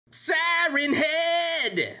Siren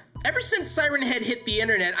Head! Ever since Siren Head hit the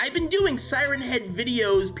internet, I've been doing Siren Head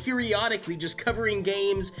videos periodically, just covering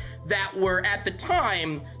games that were, at the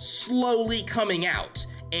time, slowly coming out.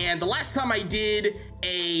 And the last time I did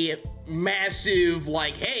a massive,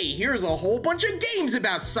 like, hey, here's a whole bunch of games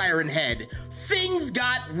about Siren Head, things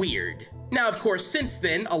got weird. Now, of course, since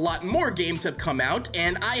then, a lot more games have come out,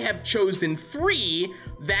 and I have chosen 3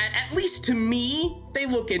 that, at least to me, they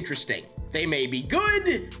look interesting. They may be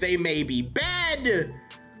good, they may be bad.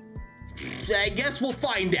 I guess we'll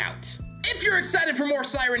find out. If you're excited for more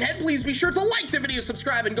Siren Head, please be sure to like the video,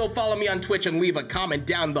 subscribe, and go follow me on Twitch and leave a comment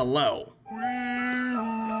down below.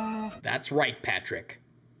 That's right, Patrick.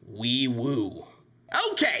 Wee woo.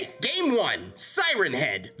 Okay, game 1, Siren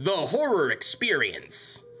Head, the horror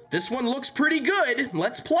experience. This one looks pretty good.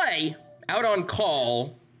 Let's play. Out on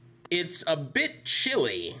call. It's a bit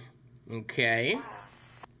chilly. Okay.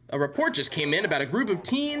 A report just came in about a group of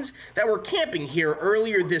teens that were camping here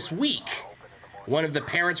earlier this week. One of the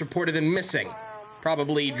parents reported them missing.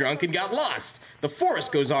 Probably drunk and got lost. The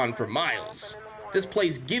forest goes on for miles. This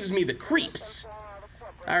place gives me the creeps.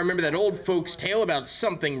 I remember that old folks' tale about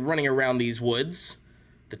something running around these woods.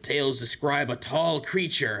 The tales describe a tall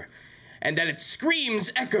creature, and that its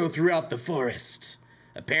screams echo throughout the forest.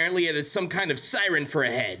 Apparently it is some kind of siren for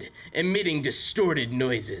a head, emitting distorted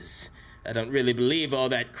noises. I don't really believe all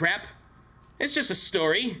that crap. It's just a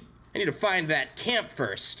story. I need to find that camp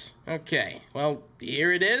first. Okay, well,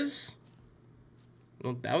 here it is.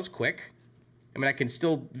 Well, that was quick. I mean, I can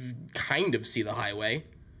still kind of see the highway.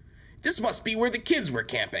 This must be where the kids were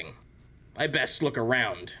camping. I best look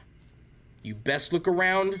around. You best look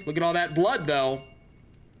around? Look at all that blood, though.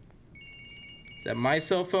 Is that my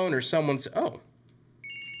cell phone or someone's? Oh.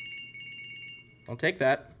 I'll take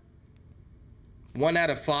that. 1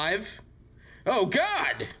 out of 5. Oh,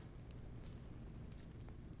 God!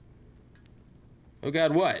 Oh,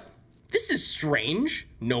 God, what? This is strange.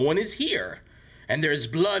 No one is here. And there's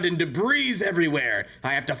blood and debris everywhere.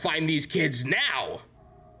 I have to find these kids now.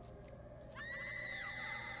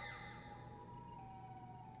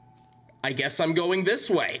 I guess I'm going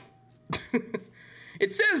this way.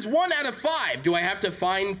 It says 1 out of 5. Do I have to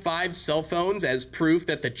find 5 cell phones as proof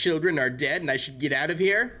that the children are dead and I should get out of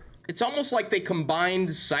here? It's almost like they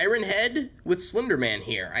combined Siren Head with Slender Man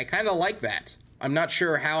here. I kind of like that. I'm not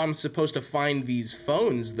sure how I'm supposed to find these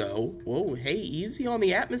phones, though. Whoa, hey, easy on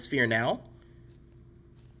the atmosphere now.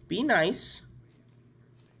 Be nice.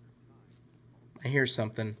 I hear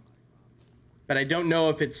something. But I don't know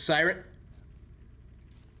if it's Siren.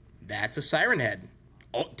 That's a Siren Head.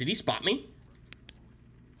 Oh, did he spot me?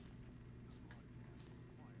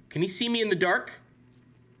 Can he see me in the dark?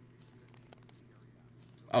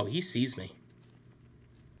 Oh, he sees me.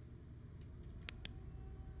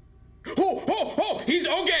 Oh, he's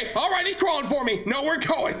okay. All right, he's crawling for me. No, we're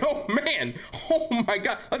going. Oh, man. Oh, my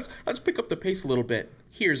God. Let's pick up the pace a little bit.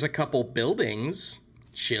 Here's a couple buildings.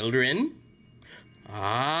 Children.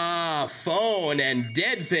 Ah, phone and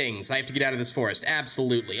dead things. I have to get out of this forest.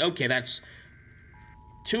 Absolutely. Okay, that's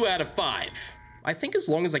 2 out of 5. I think as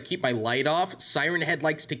long as I keep my light off, Siren Head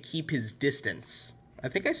likes to keep his distance. I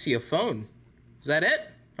think I see a phone. Is that it?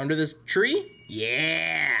 Under this tree?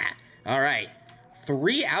 Yeah. All right.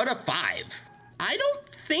 3 out of 5. I don't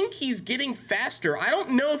think he's getting faster. I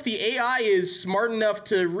don't know if the AI is smart enough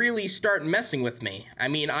to really start messing with me. I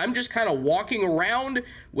mean, I'm just kind of walking around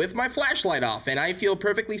with my flashlight off, and I feel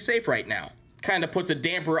perfectly safe right now. Kind of puts a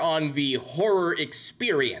damper on the horror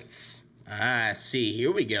experience. Ah, see,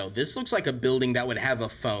 here we go. This looks like a building that would have a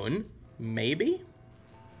phone. Maybe?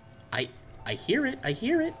 I hear it. I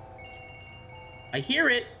hear it. I hear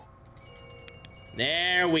it.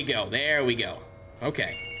 There we go. There we go.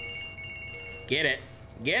 Okay. Get it.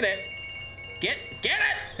 Get it. Get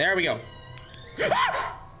it. There we go.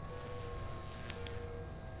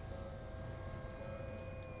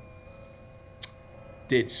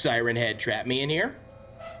 Did Siren Head trap me in here?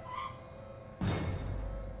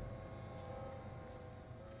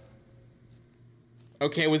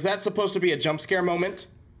 Okay, was that supposed to be a jump scare moment?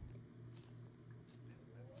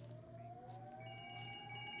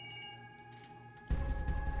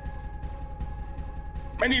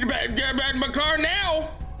 I need to get back in my car now.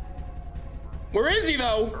 Where is he,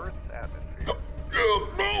 though?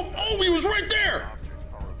 Oh, he was right there.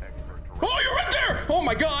 Oh, you're right there. Oh,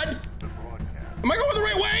 my God. Am I going the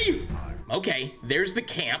right way? Okay, there's the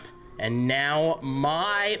camp. And now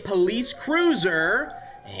my police cruiser.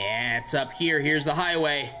 Yeah, it's up here. Here's the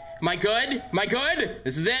highway. Am I good? Am I good?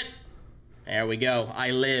 This is it. There we go.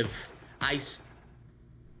 I live.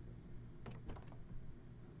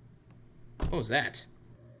 What was that?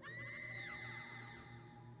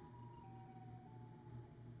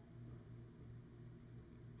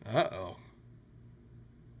 Uh-oh.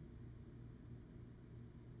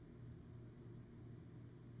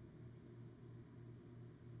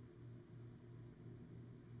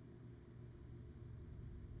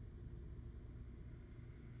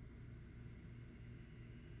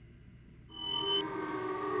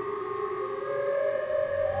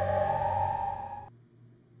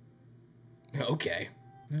 Okay.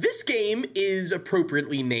 This game is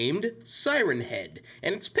appropriately named Siren Head,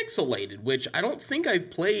 and it's pixelated, which I don't think I've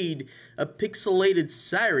played a pixelated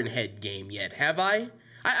Siren Head game yet, have I?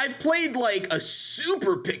 I've played like a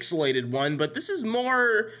super pixelated one, but this is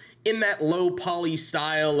more in that low poly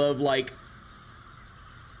style of like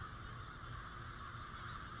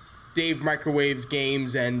Dave Microwaves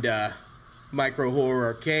games and Micro Horror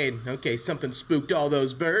Arcade. Okay, something spooked all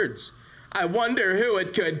those birds. I wonder who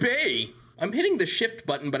it could be. I'm hitting the shift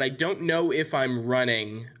button, but I don't know if I'm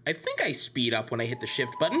running. I think I speed up when I hit the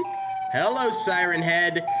shift button. Hello, Siren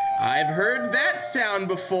Head. I've heard that sound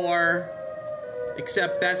before.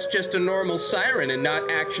 Except that's just a normal siren and not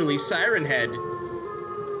actually Siren Head.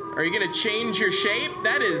 Are you gonna change your shape?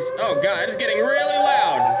 That is, oh God, it's getting really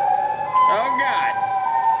loud. Oh God.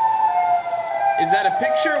 Is that a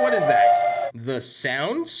picture? What is that? The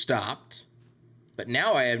sound stopped, but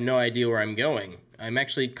now I have no idea where I'm going. I'm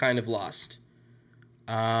actually kind of lost.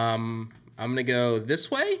 I'm gonna go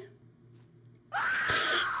this way.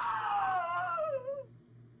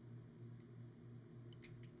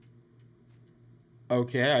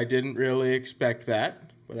 Okay, I didn't really expect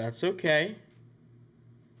that, but that's okay.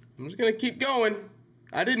 I'm just gonna keep going.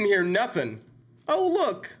 I didn't hear nothing. Oh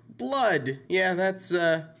look, blood. Yeah, that's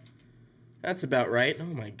about right. Oh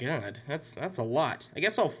my God, that's a lot. I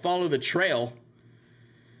guess I'll follow the trail.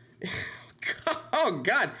 Oh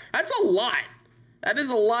God, that's a lot. That is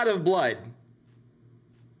a lot of blood.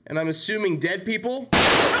 And I'm assuming dead people?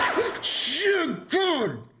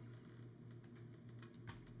 God.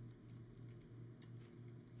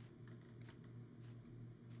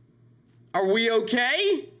 Are we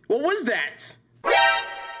okay? What was that?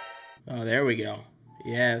 Oh, there we go.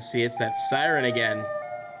 Yeah, see, it's that siren again.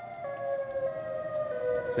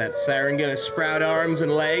 Is that siren gonna sprout arms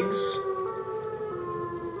and legs?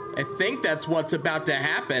 I think that's what's about to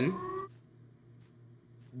happen.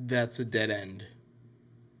 That's a dead end.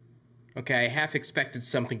 Okay, I half expected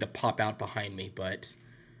something to pop out behind me, but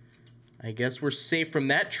I guess we're safe from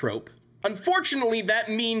that trope. Unfortunately, that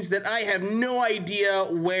means that I have no idea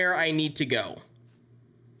where I need to go.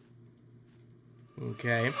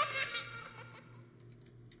 Okay.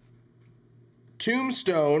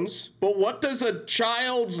 Tombstones, but what does a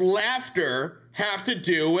child's laughter have to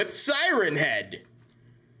do with Siren Head?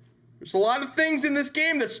 There's a lot of things in this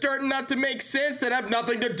game that's starting not to make sense that have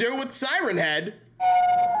nothing to do with Siren Head.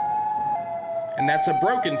 And that's a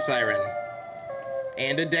broken siren.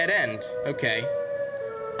 And a dead end. Okay.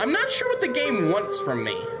 I'm not sure what the game wants from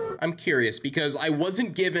me. I'm curious because I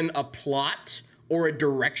wasn't given a plot or a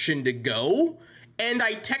direction to go, and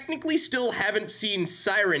I technically still haven't seen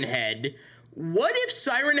Siren Head. What if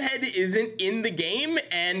Siren Head isn't in the game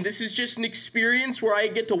and this is just an experience where I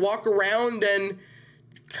get to walk around and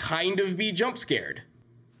kind of be jump scared?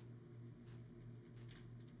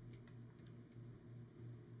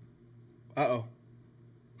 Uh-oh.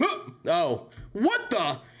 Oh, what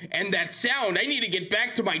the? And that sound, I need to get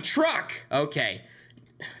back to my truck. Okay.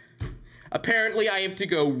 Apparently I have to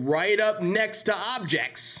go right up next to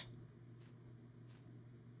objects.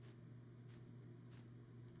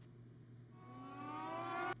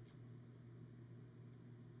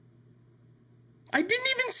 I didn't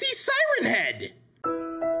even see Siren Head.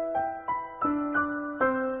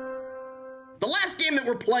 The last game that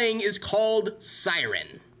we're playing is called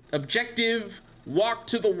Siren. Objective, walk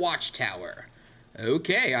to the watchtower.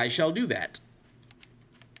 Okay, I shall do that.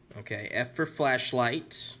 Okay, F for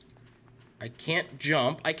flashlight. I can't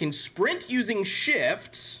jump. I can sprint using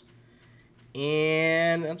shift.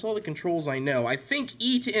 And that's all the controls I know. I think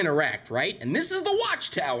E to interact, right? And this is the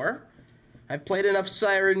watchtower. I've played enough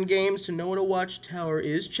Siren games to know what a watchtower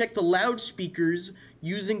is. Check the loudspeakers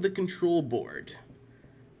using the control board.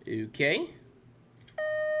 Okay.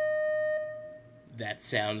 That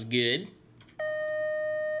sounds good.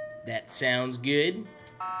 That sounds good.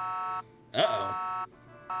 Uh-oh.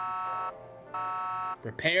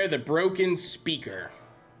 Repair the broken speaker.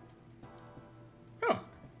 Oh,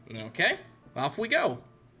 okay. Off we go.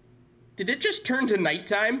 Did it just turn to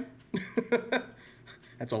nighttime?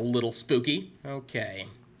 That's a little spooky. Okay.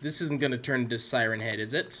 This isn't gonna turn into Siren Head,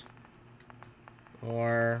 is it?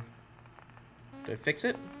 Or... do I fix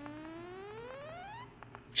it?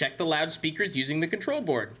 Check the loudspeakers using the control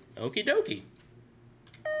board. Okie dokie.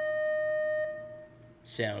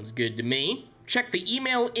 Sounds good to me. Check the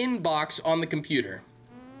email inbox on the computer.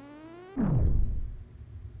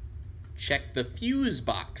 Check the fuse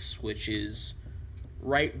box, which is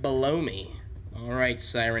right below me. All right,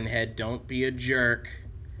 Siren Head, don't be a jerk.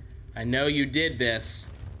 I know you did this.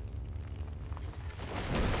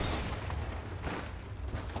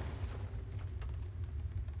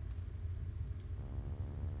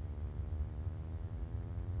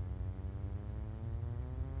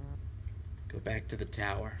 Go back to the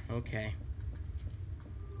tower. Okay.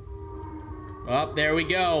 Oh, there we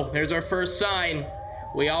go. There's our first sign.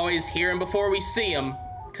 We always hear him before we see him.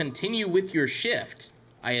 Continue with your shift.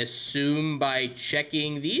 I assume by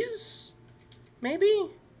checking these? Maybe?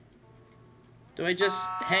 Do I just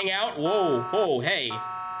hang out? Whoa, whoa, hey.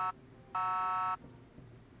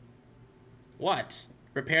 What?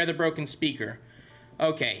 Repair the broken speaker.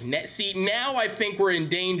 Okay, see, now I think we're in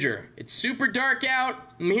danger. It's super dark out.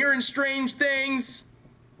 I'm hearing strange things.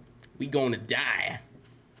 We gonna die.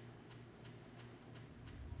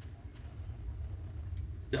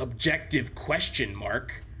 Objective question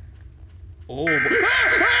mark. Oh,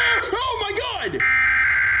 oh my God!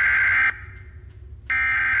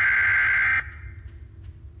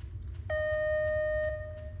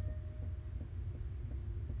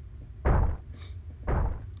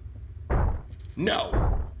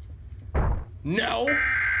 No. No.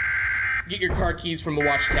 Get your car keys from the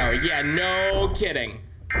watchtower. Yeah, no kidding.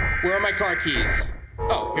 Where are my car keys?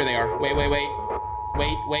 Oh, here they are. Wait, wait, wait.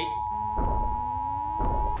 Wait, wait.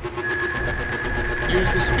 Use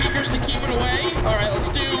the speakers to keep it away. All right, let's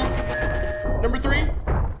do number 3.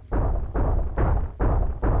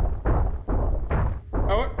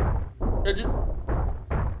 Oh,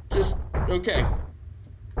 just okay.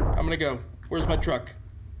 I'm gonna go. Where's my truck?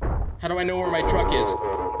 How do I know where my truck is?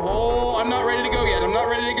 Oh, I'm not ready to go yet. I'm not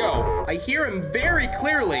ready to go. I hear him very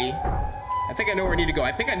clearly. I think I know where I need to go.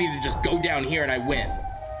 I think I need to just go down here and I win.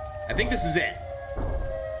 I think this is it.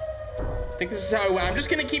 I think this is how I win. I'm just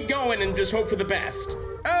gonna keep going and just hope for the best.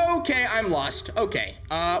 Okay, I'm lost. Okay,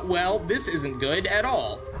 well, this isn't good at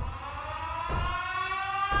all.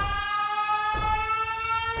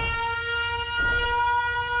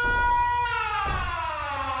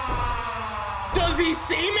 Does he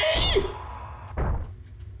see me?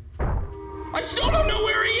 I still don't know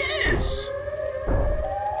where he is.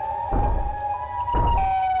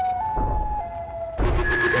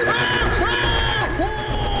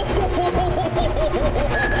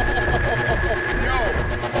 No.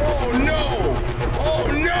 Oh no. Oh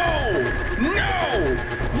no. No.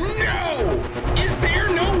 No. Is there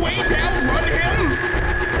no way to outrun him?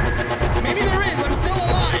 Maybe there is. I'm still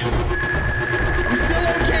alive. I'm still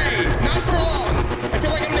okay. Not for long. I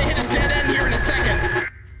feel like I'm gonna hit a dead end here in a second.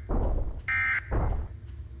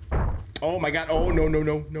 Oh my God. Oh no, no,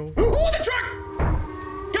 no, no. Oh, the truck!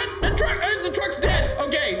 Good. The truck's dead.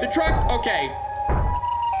 Okay, the truck. Okay.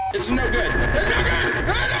 It's no good. It's no good.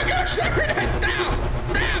 No, no good. Siren, stop.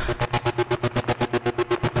 Stop.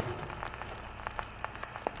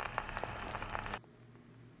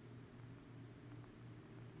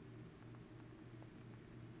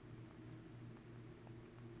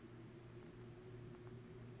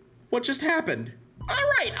 What just happened? All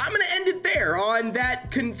right, I'm gonna end it there on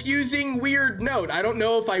that confusing, weird note. I don't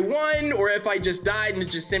know if I won or if I just died and it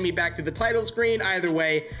just sent me back to the title screen. Either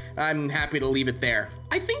way, I'm happy to leave it there.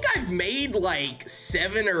 I think I've made like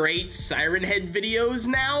 7 or 8 Siren Head videos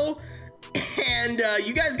now. And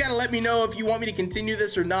you guys gotta let me know if you want me to continue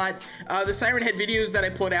this or not. The Siren Head videos that I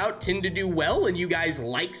put out tend to do well, and you guys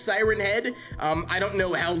like Siren Head. I don't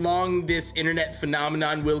know how long this internet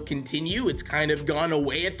phenomenon will continue. It's kind of gone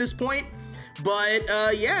away at this point.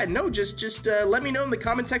 But yeah, no, just let me know in the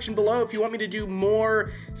comment section below if you want me to do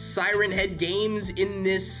more Siren Head games in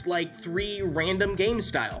this like 3 random game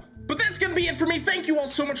style. But that's gonna be it for me. Thank you all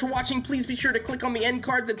so much for watching. Please be sure to click on the end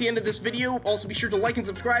cards at the end of this video. Also be sure to like and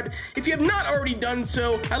subscribe if you have not already done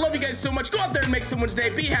so. I love you guys so much. Go out there and make someone's day.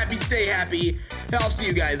 Be happy, stay happy. I'll see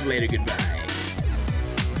you guys later. Goodbye.